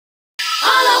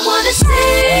to see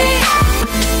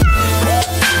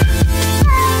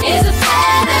is a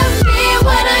part of me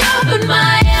when I open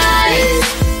my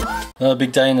eyes. Another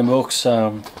big day in the books.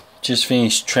 Just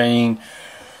finished training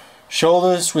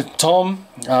shoulders with Tom.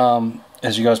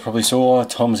 As you guys probably saw,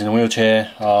 Tom's in a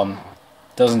wheelchair.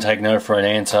 Doesn't take no for an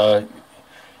answer.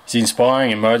 He's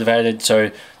inspiring and motivated.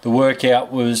 So the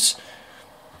workout was,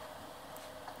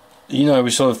 you know,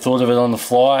 we sort of thought of it on the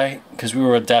fly because we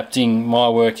were adapting my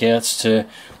workouts to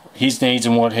his needs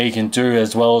and what he can do,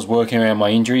 as well as working around my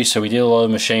injuries. So we did a lot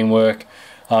of machine work,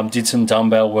 did some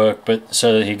dumbbell work, but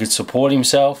so that he could support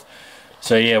himself.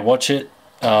 So yeah, watch it.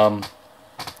 Tell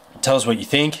us what you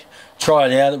think. Try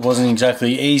it out. It wasn't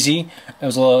exactly easy. There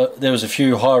was a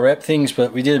few high rep things,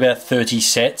 but we did about 30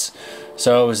 sets,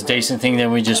 so it was a decent thing.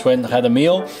 Then we just went and had a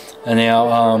meal, and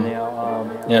now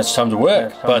it's time to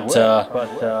work. But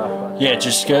yeah,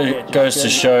 just goes to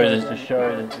show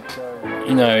that,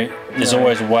 you know, there's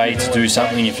always a way to do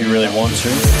something if you really want to.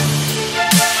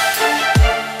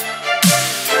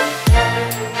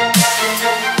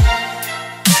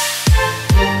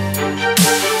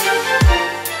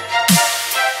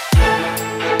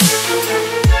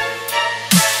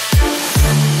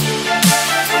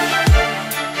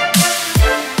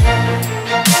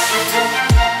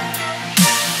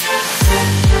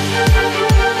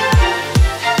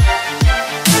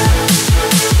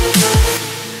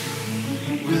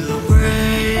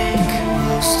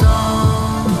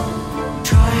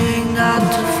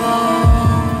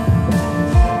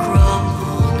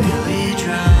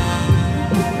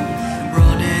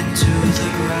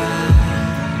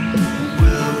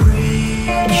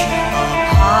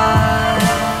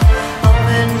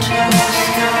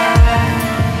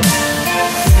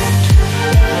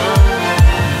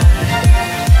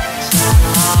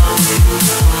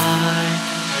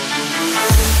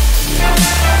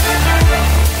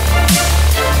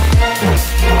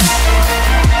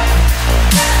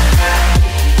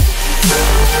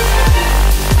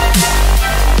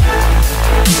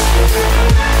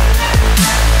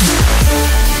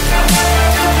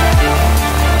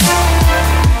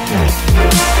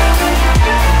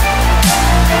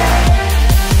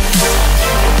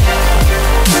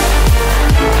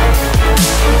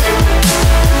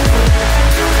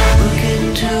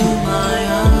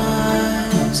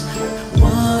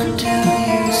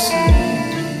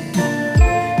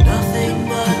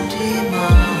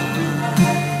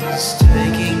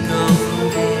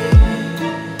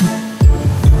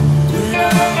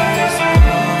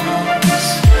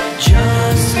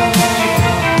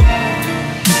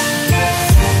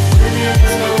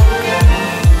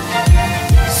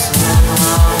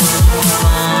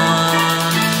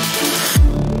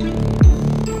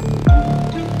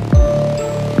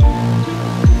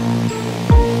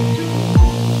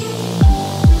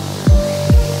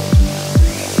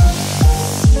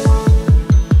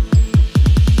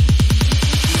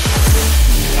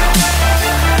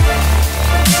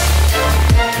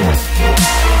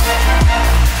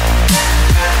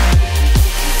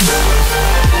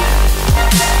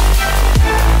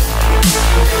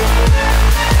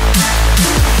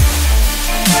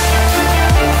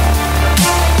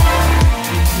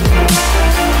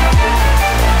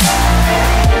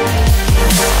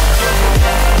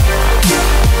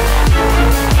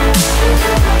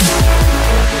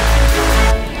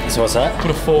 So what's that?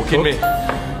 Put a fork in me.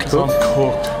 Because I'm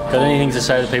cooked. Got anything to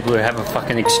say to people who have a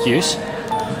fucking excuse?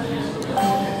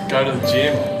 Go to the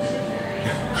gym.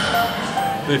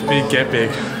 Lift big, get big.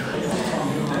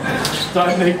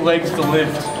 Don't need legs to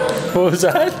lift. What was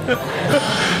that?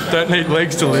 Don't need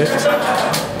legs to lift.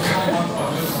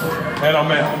 And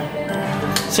I'm out.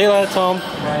 See you later, Tom.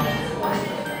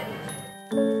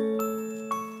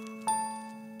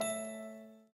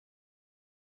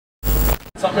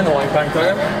 Something in the leg bank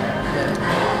though.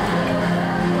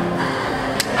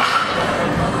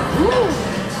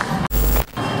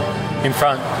 In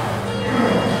front.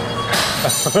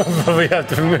 I'll probably have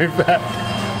to move back.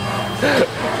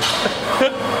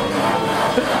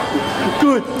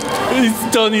 Good.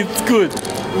 It's done. It's good.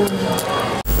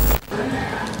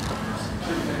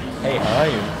 Hey, how are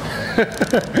you?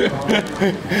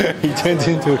 He turns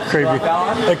into a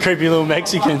creepy little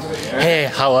Mexican. Hey,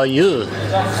 how are you?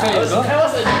 That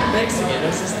wasn't Mexican, it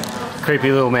was just...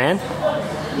 Creepy little man.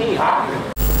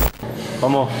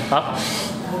 One more. Up.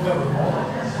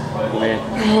 Man.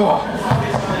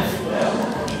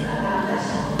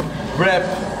 Rep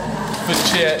for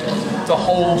Chet, the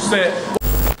whole set.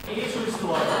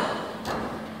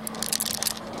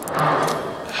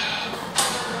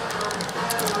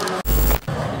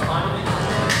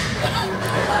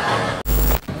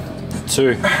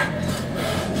 Two.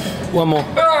 One more.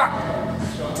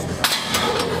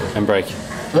 And break.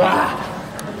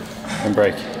 And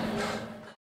break.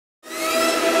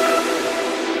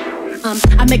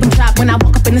 I make them drop when I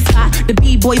walk up in the spot. The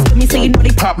B-boys with me, so you know they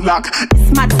pop lock.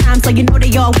 It's my time, so you know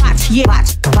they all watch. Yeah,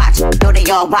 watch, know they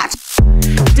all watch.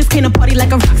 Just came to party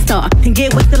like a rock star and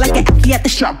get wasted like an athlete at the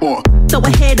shop bar. So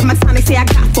ahead of my time, they say I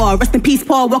got far. Rest in peace,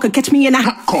 Paul Walker, catch me in a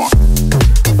hot car.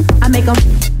 I make them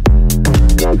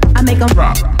rock. I make them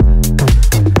rock.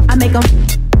 I make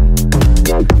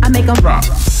them rock.